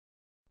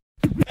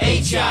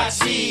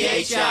HRT,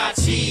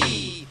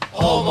 HRT,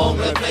 hormone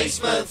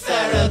replacement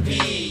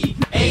therapy.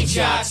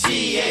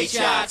 HRT,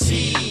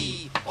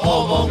 HRT,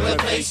 hormone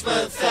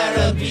replacement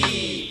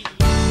therapy.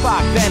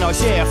 Back then, I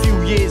say a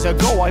few years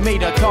ago, I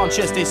made a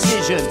conscious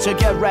decision to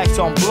get wrecked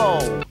on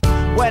blow.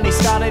 When it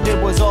started,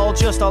 it was all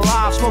just a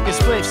laugh, smoking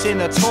spliffs in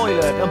the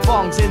toilet and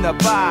bongs in the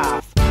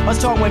bath. As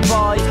time went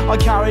by, I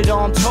carried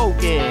on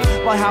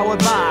toking like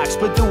Howard Marks,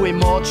 but doing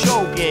more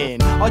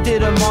choking. I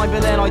didn't mind,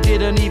 but then I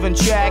didn't even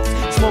check.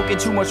 Smoking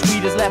too much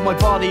weed has left my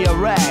body a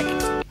wreck.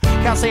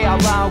 Can't say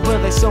out loud, but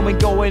there's something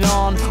going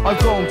on. I've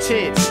grown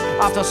tits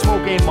after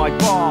smoking my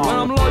bong. When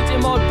I'm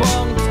lighting my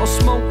bong or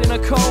smoking a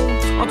cone,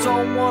 I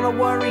don't wanna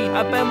worry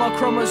about my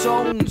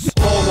chromosomes.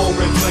 Hormone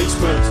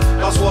replacement,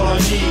 that's what I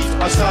need.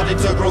 I started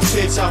to grow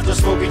tits after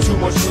smoking too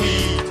much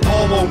weed.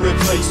 Hormone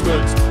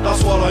replacement,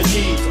 that's what I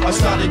need. I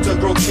started to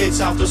grow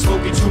tits after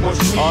smoking too much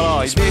weed.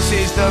 Alright, this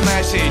is the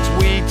message.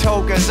 Weed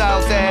tokers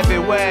out there,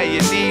 beware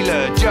your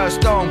dealer,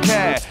 just don't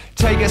care.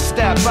 Take a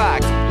step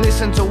back,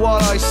 listen to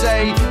what I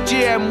say.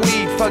 GM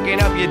weed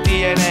fucking up your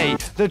DNA.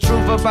 The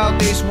truth about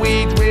this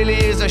weed really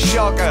is a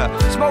shocker.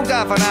 Smoked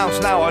half an ounce,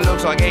 now I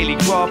looks like Ailey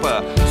Cropper.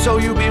 So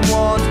you've been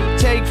warned,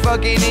 take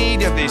fucking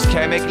heed of this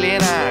chemically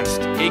enhanced,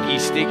 icky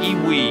sticky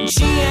weed.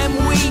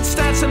 GM weed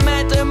stands for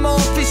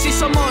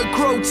metamorphosis. I might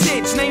grow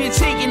tits, now you're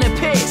taking a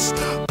piss.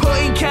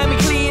 Putting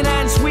chemically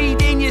enhanced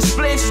weed in your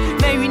spliffs.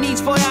 Now you need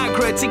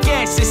Viagra to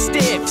get the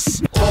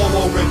stiffs.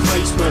 Hormone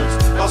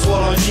replacement, that's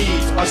what I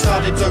need. I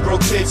started to grow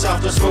tits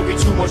after smoking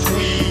too much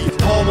weed.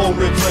 Hormone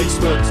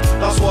replacement,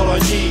 that's what I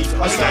need.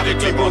 I started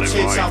to grow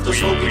tits after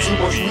smoking too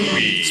much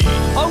weed.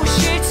 Oh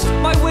shit,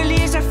 my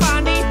willy is a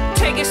fanny.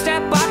 Take a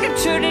step back and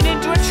turn it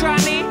into a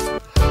tranny.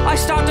 I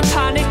start to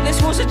panic,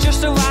 this wasn't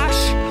just a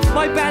rash.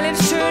 My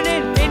belly's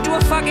turning into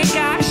a fucking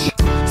gash.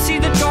 See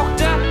the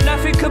doctor,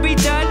 nothing could be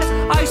done.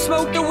 I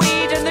smoked the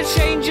weed and the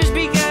change has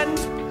begun.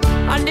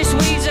 And this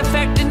weed's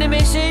affecting the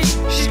missus.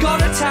 She's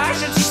got a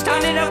tash and she's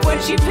standing up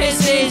when she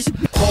pisses.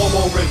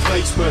 Hormone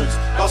replacement,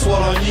 that's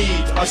what I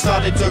need. I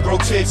started to grow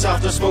tits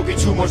after smoking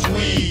too much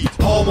weed.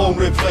 Hormone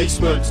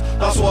replacement,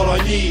 that's what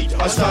I need.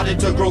 I started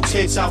to grow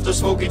tits after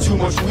smoking too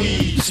much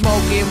weed.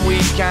 Smoking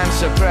weed can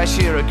suppress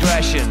your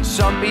aggression.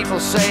 Some people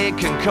say it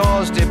can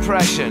cause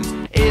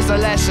depression. Here's a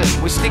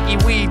lesson, with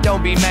sticky weed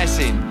don't be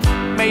messing.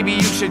 Maybe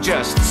you should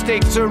just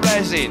stick to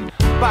resin.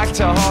 Back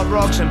to hard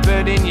rocks and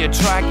burning your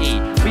trackie.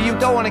 But you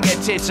don't want to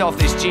get tits off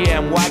this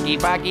GM wacky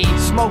backy.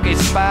 Smoke it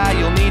spare,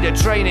 you'll need a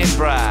training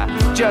bra.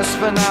 Just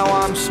for now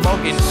I'm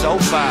smoking so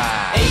far.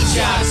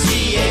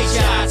 HRT,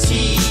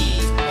 HRT,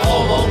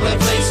 hormone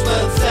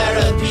replacement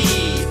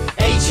therapy.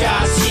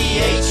 HRT,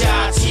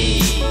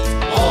 HRT,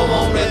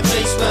 hormone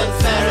replacement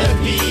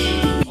therapy.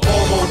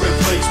 Hormone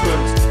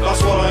replacement,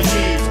 that's what I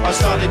need. I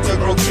started to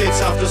grow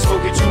tits after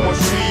smoking too much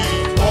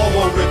weed.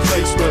 Hormone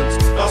replacement,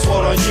 that's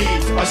what I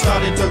need. I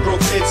started to grow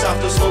tits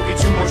after smoking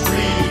too much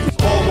weed.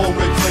 Hormone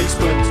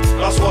replacement,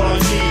 that's what I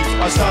need.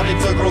 I started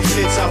to grow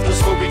tits after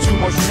smoking too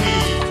much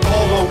weed.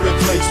 Hormone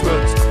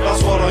replacement,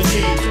 that's what I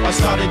need. I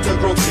started to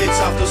grow tits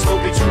after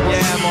smoking too much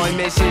weed. Yeah, my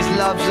missus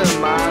loves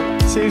them, man.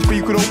 Seems but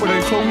you could open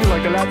and close you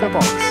like a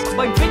letterbox.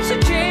 My bits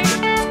of jam.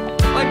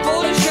 I'm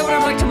bold as shit when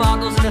I'm like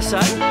tomatoes in the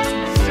sun.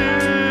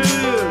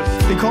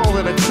 They called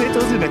it a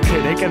clitters in a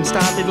clinic and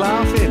started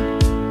laughing.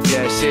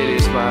 Yes, it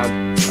is,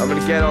 man. I'm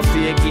gonna get off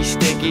the icky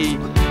sticky,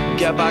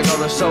 get back on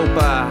the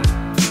sofa.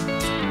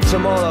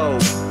 Tomorrow,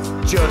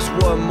 just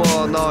one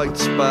more night,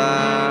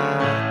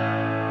 man.